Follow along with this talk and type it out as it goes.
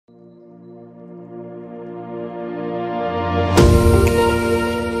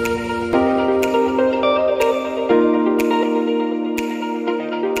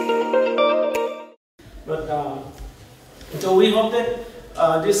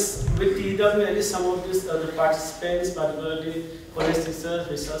with TWL, some of these the participants, particularly college teachers,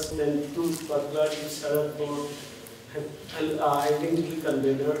 research, and two particularly Sarat and identity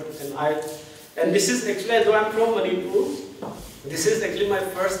convener, and this is actually, though I'm from Manipur, this is actually my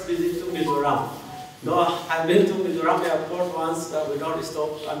first visit to Mizoram. Though I've been to Mizoram airport once without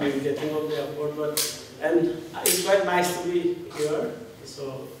stop, getting on the airport, and it's quite nice to be here.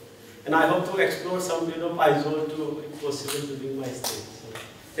 So, and I hope to explore some, Paizo too, if possible, during my stay. So,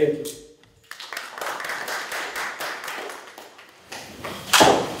 thank you.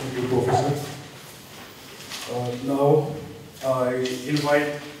 Thank you, Professor. Now, I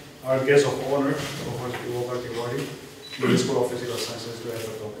invite our guest of honor, Prof. Tiwari, Minister of Physical Sciences, to have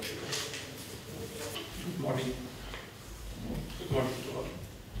a talk. Good morning. Good morning to all.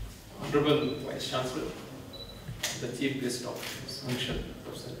 Honorable Vice Chancellor, the Chief Guest of this function,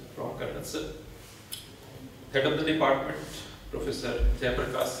 Professor Pravakar, Head of the Department, Professor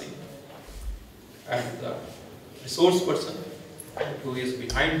Prakash Singh, and the resource person who is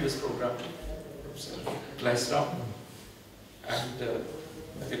behind this program, Professor and the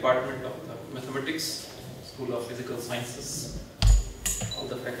Department of the Mathematics, School of Physical Sciences, all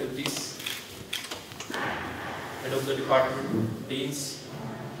the faculties, Head of the Department, Deans,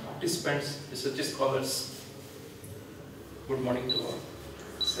 participants, research scholars. Good morning to all.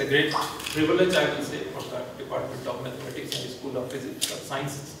 It's a great privilege, I will say, for the Department of Mathematics and School of Physical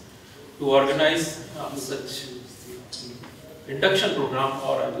Sciences to organize such induction program,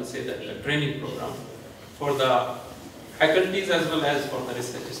 or I will say that a training program for the faculties as well as for the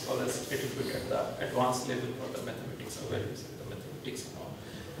research scholars, a little bit at the advanced level for the mathematics awareness and the mathematics and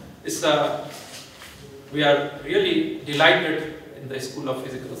all. We are really delighted in the School of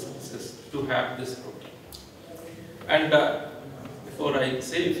Physical Sciences to have this program. And before I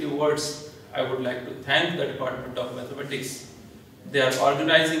say a few words, I would like to thank the Department of Mathematics. They are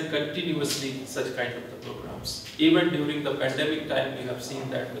organizing continuously such kind of the programs. Even during the pandemic time, we have seen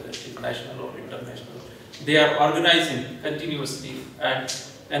that whether it is national or international, they are organizing continuously and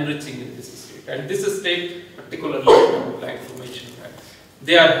enriching in this state. And this state, particularly, I would like to mention that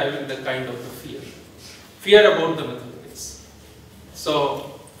they are having the kind of the fear about the mathematics.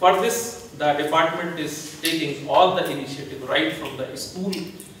 So, for this, the department is taking all the initiative right from the school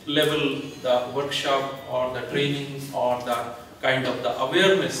level, the workshop or the training or the kind of the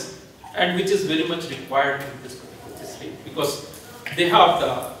awareness, and which is very much required in this particular state, because they have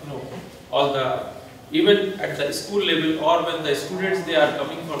the, all the, even at the school level or when the students they are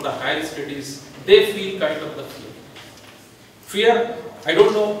coming for the higher studies, they feel kind of the fear. Fear, I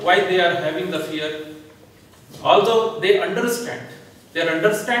don't know why they are having the fear, although they understand, their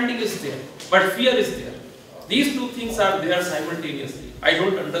understanding is there, but fear is there. These two things are there simultaneously. I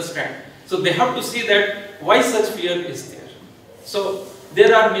don't understand. So they have to see that why such fear is there. So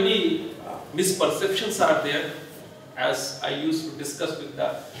there are many misperceptions are there, as I used to discuss with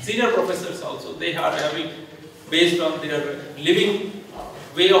the senior professors also. They are having, based on their living,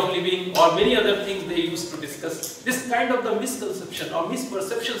 way of living or many other things they used to discuss. This kind of the misconception or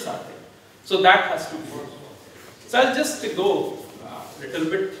misperceptions are there. So that has to be. So I'll just go a little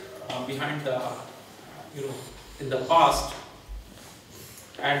bit behind the, in the past,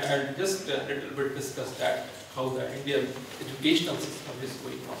 and I'll just a little bit discuss that, how the Indian educational system is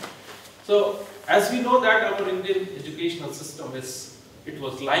going on. So, as we know that our Indian educational system it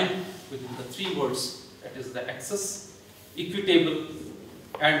was lying within the three words, that is the access, equitable,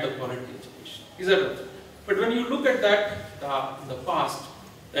 and the quality education. Is that right? But when you look at that, in the past,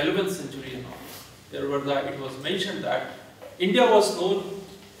 the 11th century and all, it was mentioned that India was known,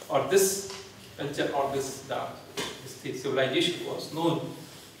 or this culture, or this civilization was known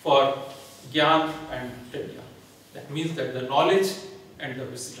for Gyan and Vidya. That means that the knowledge and the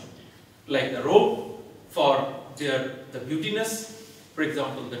wisdom. Like the Rome for the beautiness, for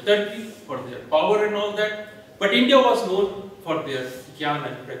example, the Turkey for their power and all that. But India was known for their Gyan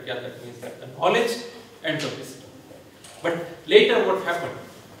and Pragya, that means that the knowledge and the wisdom. But later what happened?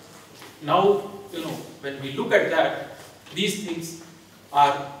 Now, when we look at that, these things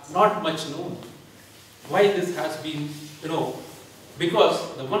are not much known. Why this has been, because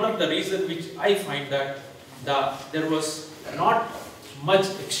one of the reasons which I find that there was not much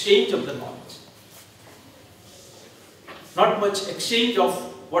exchange of the knowledge. Not much exchange of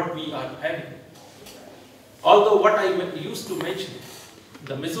what we are having. Although what I used to mention,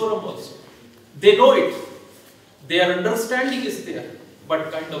 the Mizoram also, they know it. Their understanding is there,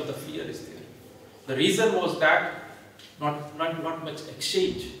 but kind of the fear is there. The reason was that not much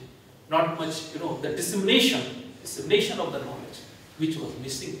exchange, not much, the dissemination of the knowledge, which was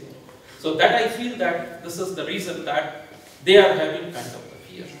missing there. So that I feel that this is the reason that they are having kind of the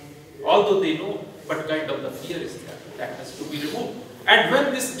fear. although they know, but kind of the fear is there. That has to be removed. And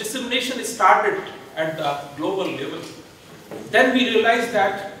when this dissemination is started at the global level, then we realize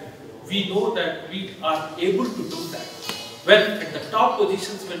that we know that we are able to do that. When at the top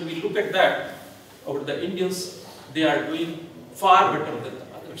positions, when we look at that, over the Indians, they are doing far better than the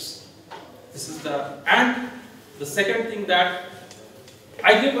others. This is and the second thing that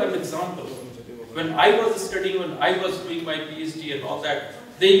I give an example. When I was studying, when I was doing my PhD and all that,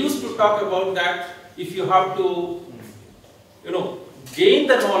 they used to talk about that if you have to, gain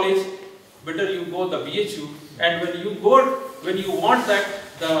the knowledge, better you go the BHU, and when you want that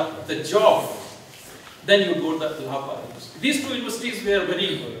the job, then you go the Allahabad University. These two universities were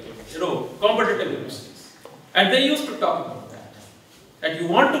very, competitive universities, and they used to talk about that. That you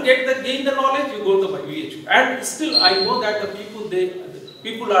want to gain the knowledge, you go to the BHU. And still, I know that the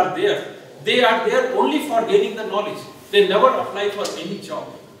people are there. They are there only for gaining the knowledge. They never apply for any job.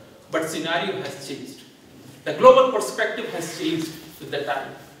 But scenario has changed. The global perspective has changed with the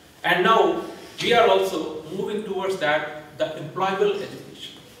time. And now we are also moving towards that, the employable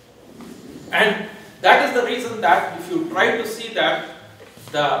education. And that is the reason that if you try to see that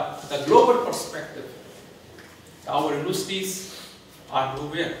the global perspective, our universities are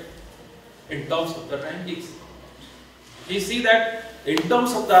nowhere in terms of the rankings. We see that in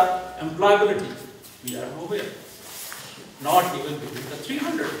terms of the employability, we are nowhere. Not even within the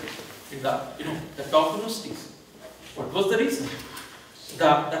 300 in the top universities. What was the reason?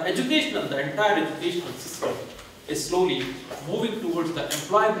 The entire educational system is slowly moving towards the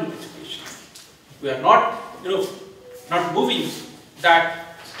employable education. We are not moving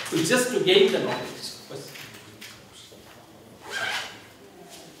that just to gain the knowledge, but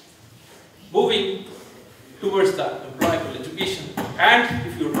moving towards the employable education. And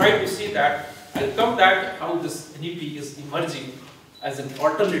if you try to see that, I'll come back how this NEP is emerging as an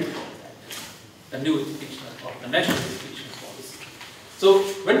alternative to the new educational or the national education policy. So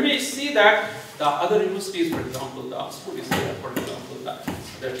when we see that the other universities, for example, the Oxford is there, for example,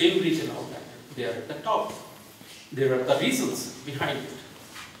 the Cambridge and all that, they are at the top. There are the reasons behind it.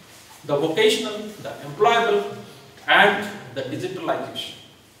 The vocational, the employable, and the digitalization.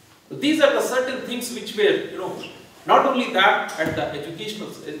 So these are the certain things which were, not only that at the educational,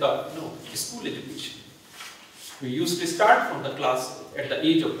 in the school education. We used to start from the class at the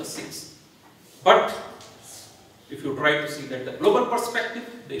age of the 6. But if you try to see that the global perspective,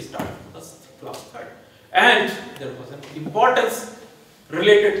 they start from the class 3rd. And there was an importance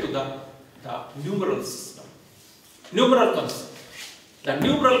related to the numeral system. Numeral concept. The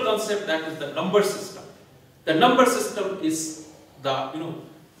numeral concept, that is the number system. The number system is the,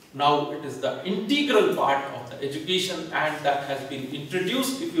 now it is the integral part of the education, and that has been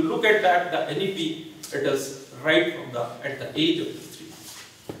introduced. If you look at that, the NEP, it is right from at the age of the 3.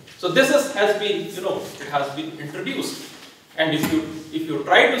 So this has been, it has been introduced. And if you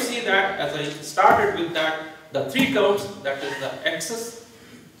try to see that, as I started with that, the 3 counts, that is the access,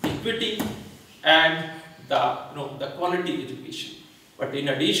 equity, and the quality education. But in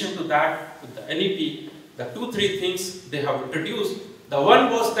addition to that, with the NEP, the 2-3 things they have introduced. The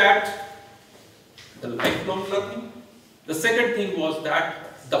one was that the lifelong learning. The second thing was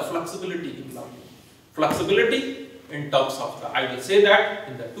that the flexibility in learning. Flexibility in terms of I will say that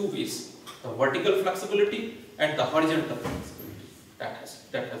in the 2 ways. The vertical flexibility and the horizontal flexibility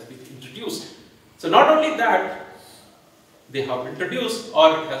that has been introduced. So not only that, they have introduced,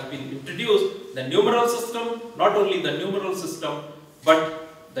 or it has been introduced, the numeral system, not only the numeral system, but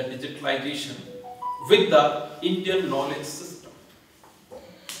the digitalization with the Indian knowledge system.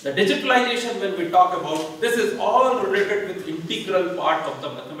 The digitalization, when we talk about, this is all related with integral part of the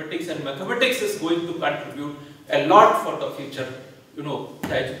mathematics, and mathematics is going to contribute a lot for the future, the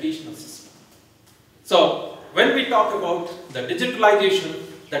educational system. So, when we talk about the digitalization,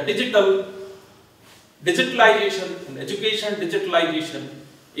 the digitalization in education, digitalization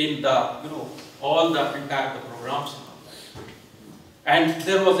in the, all the entire programs and all that. And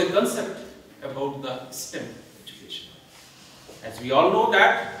there was a concept about the STEM education. As we all know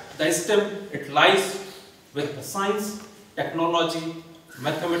that the STEM, it lies with the science, technology,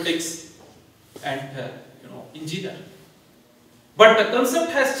 mathematics, and engineering. But the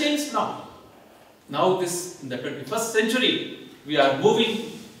concept has changed now. Now this, in the 21st century, we are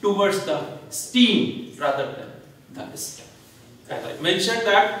moving towards the STEAM rather than the STEM. As I mentioned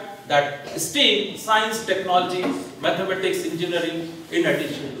that STEAM, science, technology, mathematics, engineering, in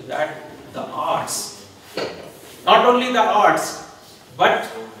addition to that, the arts. Not only the arts, but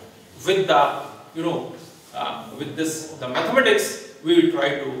with the, with this, the mathematics, we will try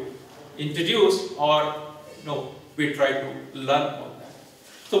to introduce, or we try to learn about that.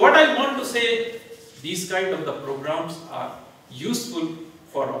 So what I want to say, these kind of the programs are useful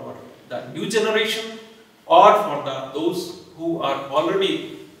for the new generation or for those who are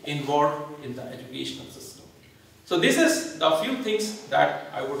already involved in the educational system. So this is the few things that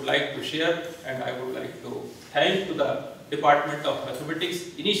I would like to share, and I would like to thank to the Department of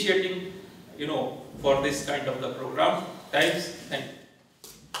Mathematics initiating, for this kind of the program. Thanks. Thank you.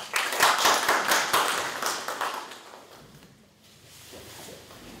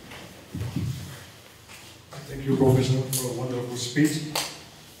 Thank you, Professor, for a wonderful speech.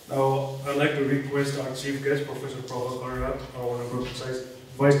 Now, I'd like to request our chief guest, Professor Pravakar, our honorable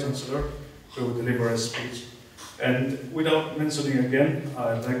Vice Chancellor, to deliver a speech. And without mentioning again,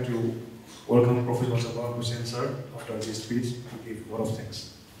 I'd like to welcome Professor Jamal Hussain, sir, after this speech, to give a lot of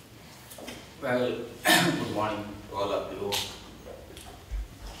thanks. Well, good morning to all of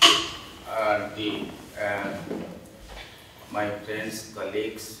you. My friends,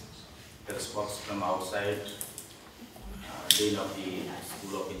 colleagues, experts from outside, Dean of the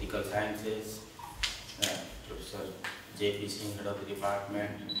School of Physical Sciences, Professor J.P. Singh, Head of the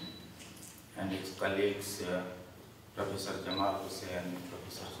Department, and his colleagues, Professor Jamal Hussain,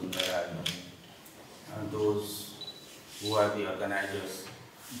 Professor Sundara, and those who are the organizers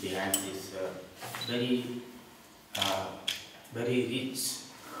behind this very rich,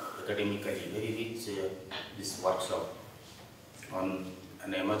 academically, very rich this workshop on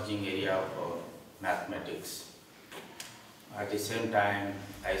an emerging area of mathematics. At the same time,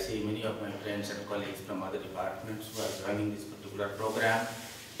 I see many of my friends and colleagues from other departments who are joining this particular program,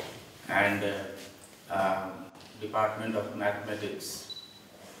 and Department of Mathematics,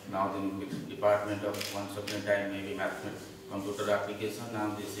 now the Department of once upon a time maybe Mathematics, Computer Application,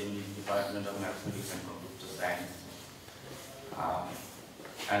 now the same Department of Mathematics and Computer Science.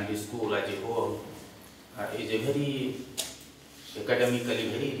 And the school as a whole is a very academically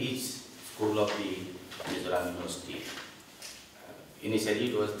very rich school of the Mizoram University. Initially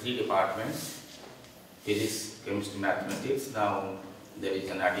it was 3 departments, physics, chemistry, mathematics. Now there is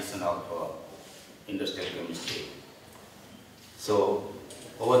an addition of industrial chemistry. So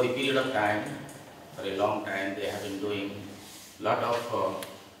over the period of time, for a long time, they have been doing a lot of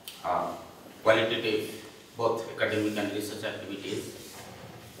qualitative, both academic and research activities,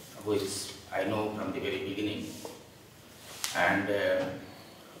 which I know from the very beginning. And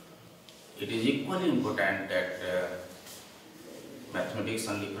it is equally important that mathematics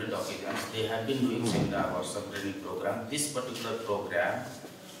on different occasions, they have been doing seminar or sub-training program. This particular program,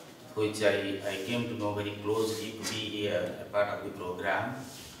 which I came to know very closely to be here, a part of the program,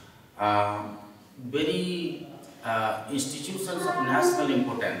 very institutions of national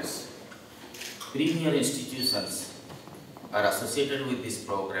importance, premier institutions are associated with this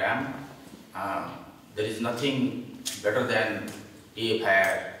program. There is nothing better than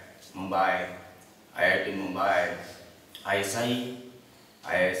TFIR, Mumbai, IIT Mumbai, ISI.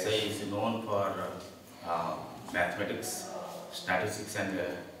 ISI is known for mathematics, statistics and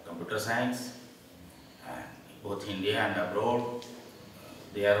computer science, both India and abroad.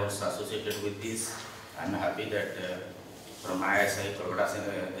 They are also associated with this. I am happy that from ISI,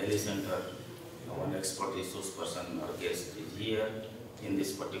 Pravakar Delhi Center, one expert resource person or guest is here in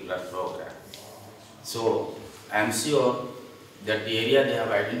this particular program. So I am sure that the area they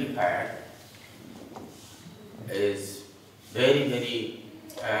have identified is very, very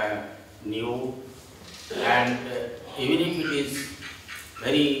new, and even if it is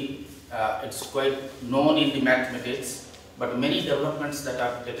very, it's quite known in the mathematics, but many developments that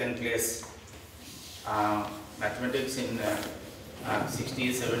have taken place, mathematics in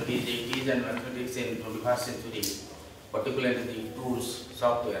 60s, 70s, 80s, and mathematics in 21st century, particularly the tools,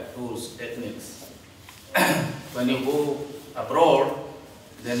 software, tools, techniques. When you go abroad,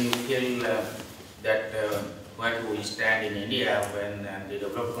 then you feel that where do we stand in India when the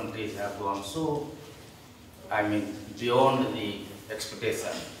developed countries have gone so, I mean, beyond the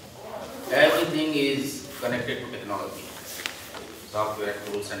expectation. Everything is connected to technology, software,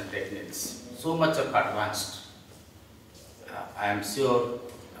 tools and techniques, so much of advanced. I am sure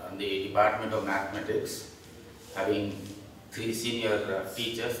the Department of Mathematics, having 3 senior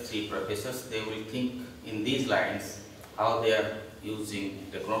teachers, 3 professors, they will think in these lines how they are using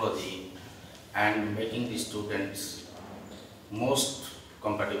technology and making the students most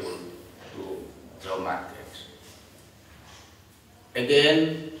compatible to job market.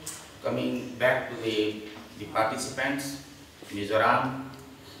 Again, coming back to the participants, Mizoram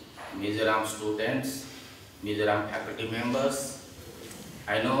students, Mizoram faculty members.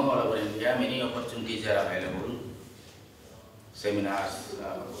 I know all over India many opportunities are available, seminars,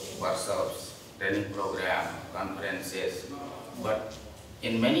 workshops, training program, conferences, but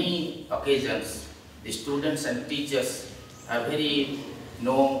in many occasions, the students and teachers are very,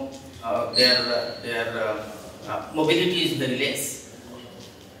 their mobility is very less.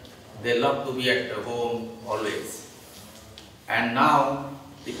 They love to be at home always. And now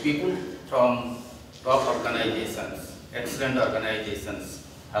the people from top organizations, excellent organizations,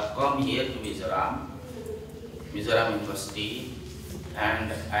 have come here to Mizoram University,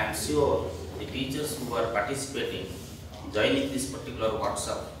 and I am sure the teachers who are participating, joining this particular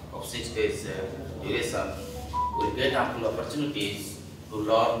workshop of 6 days duration, will get ample opportunities to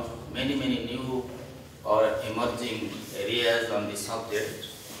learn many new or emerging areas on the subject.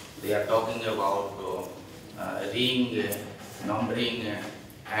 They are talking about ring, numbering,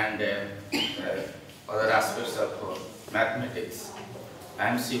 and other aspects of mathematics. I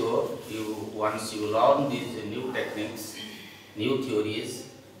am sure once you learn these new techniques, new theories,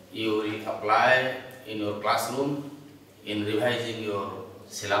 you will apply in your classroom in revising your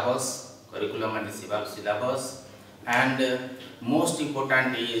syllabus, curriculum and syllabus, and most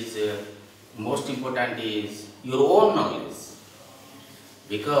important is your own knowledge,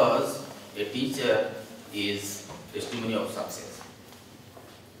 because a teacher is testimony of success.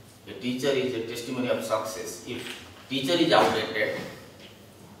 A teacher is a testimony of success. If teacher is outdated,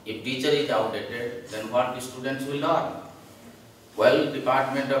 then what the students will learn? Well,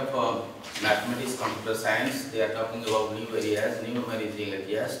 Department of Mathematics, Computer Science, they are talking about new areas, new emerging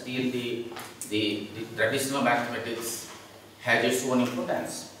areas. Still the traditional mathematics has its own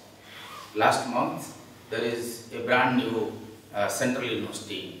importance. Last month, there is a brand new central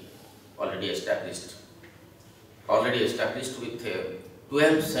university already established with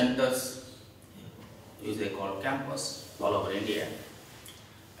 12 centers, which they call campus, all over India.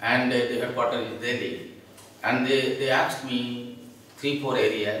 And the headquarters is Delhi. And they asked me 3-4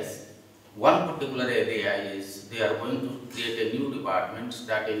 areas. One particular area is they are going to create a new department,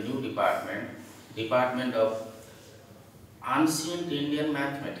 start a new department of ancient Indian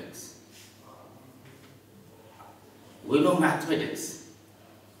mathematics. We know mathematics.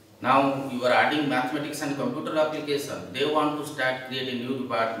 Now you are adding mathematics and computer application. They want to create a new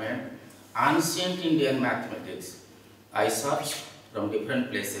department, ancient Indian mathematics. I searched from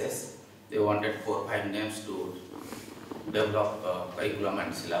different places. They wanted 4 or 5 names to develop curriculum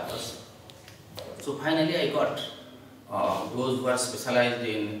and syllabus. So finally I got those who are specialized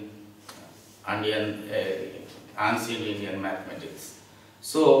in ancient Indian mathematics.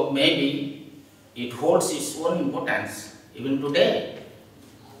 So maybe it holds its own importance even today.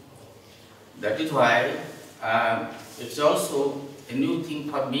 That is why it's also a new thing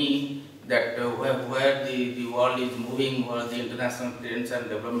for me that where the world is moving, where the international trends and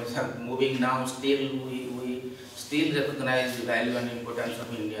developments are moving now, still we still recognize the value and importance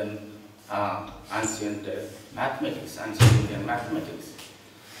of Indian ancient Indian mathematics.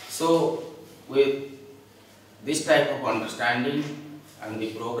 So with this type of understanding and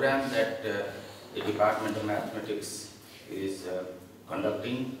the program that the Department of Mathematics is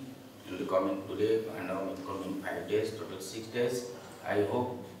conducting in the coming today and now in coming 5 days, total 6 days, I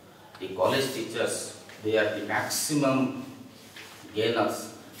hope the college teachers, they are the maximum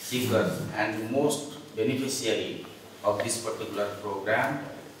gainers, seekers and most beneficiary of this particular program,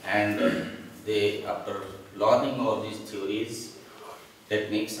 and they, after learning all these theories,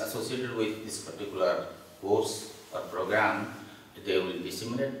 techniques associated with this particular course or program, they will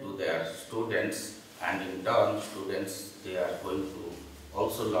disseminate to their students, and in turn students, they are going to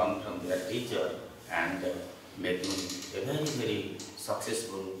also learn from their teacher and making a very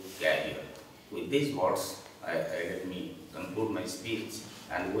successful career. With these words, let me conclude my speech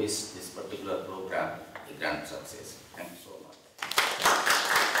and wish this particular program a grand success. Thank you so much.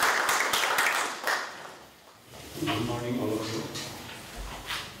 Good morning, all of you.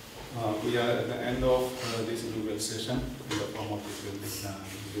 We are at the end of this inaugural session in the form of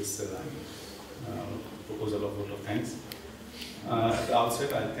this proposal of vote of thanks. At the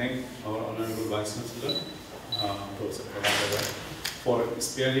outset, I thank our Honorable Vice Chancellor, Professor Pravakar, for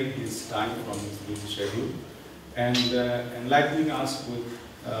sparing his time from his busy schedule and enlightening us with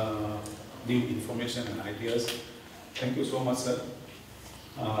new information and ideas. Thank you so much, sir.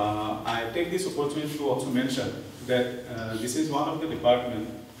 I take this opportunity to also mention that this is one of the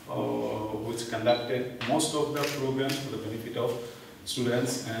departments which conducted most of the programs for the benefit of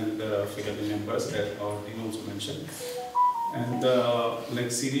students and faculty members, as our dean also mentioned. And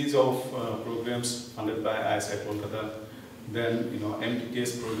like series of programs funded by ISI Kolkata, then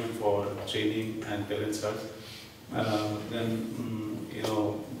MTTS program for training and talent search, then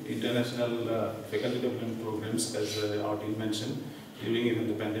international faculty development programs, as our team mentioned. During even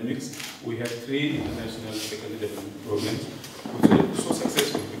the pandemics, we had 3 international faculty development programs which were so successful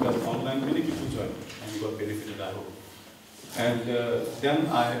many people joined and got benefited, I hope. And then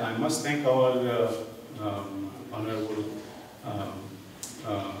I must thank our Honorable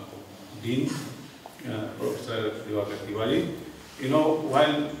Dean, Professor Diwakar Tiwari. You know,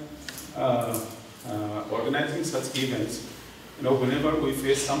 while organizing such events, you know, whenever we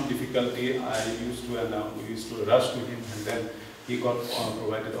face some difficulty, we used to rush to him, and then he got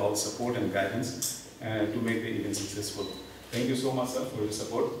provided all support and guidance to make the event successful. Thank you so much, sir, for your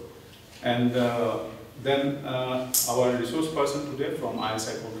support. And then our resource person today from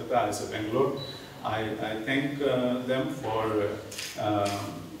ISI Kolkata, ISI Bangalore, I thank them for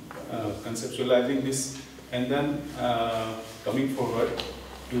conceptualizing this and then coming forward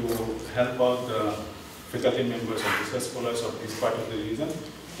to help out the faculty members and research scholars of this part of the region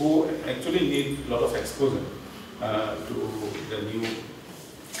who actually need a lot of exposure to the new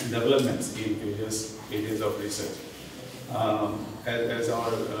developments in various areas of research. As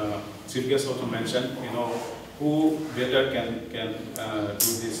our chief guest also mentioned, you know, who better can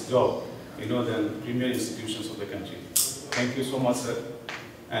do this job, you know, than premier institutions of the country. Thank you so much, sir.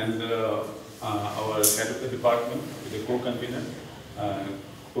 And our head of the department, the co-convener,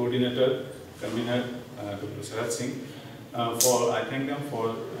 coordinator, convener, Dr. Sarat Singh, I thank them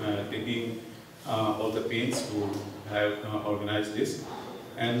for taking all the pains to have organized this.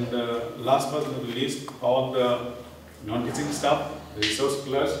 And last but not least, all the non-teaching staff, the resource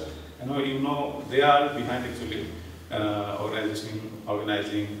scholars, you know, they are behind actually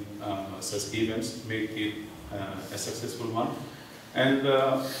organizing such events, make it a successful one. And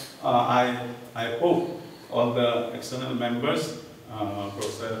I hope all the external members,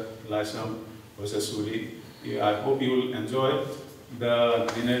 Professor Lasham, Professor Suri, I hope you will enjoy the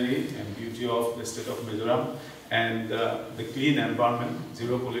greenery and beauty of the state of Mizoram and the clean environment,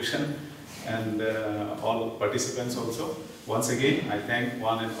 zero pollution, and all participants also. Once again, I thank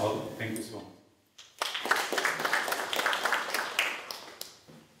one and all. Thank you so much.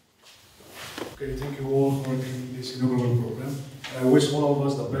 Okay, thank you all for attending this inaugural program. I wish all of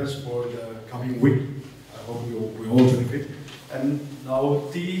us the best for the coming week. I hope we all benefit. And now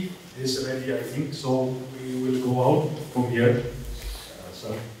tea is ready, I think, so we will go out from here. So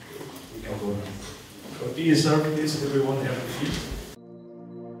we can go now. So tea is served, please everyone have a tea.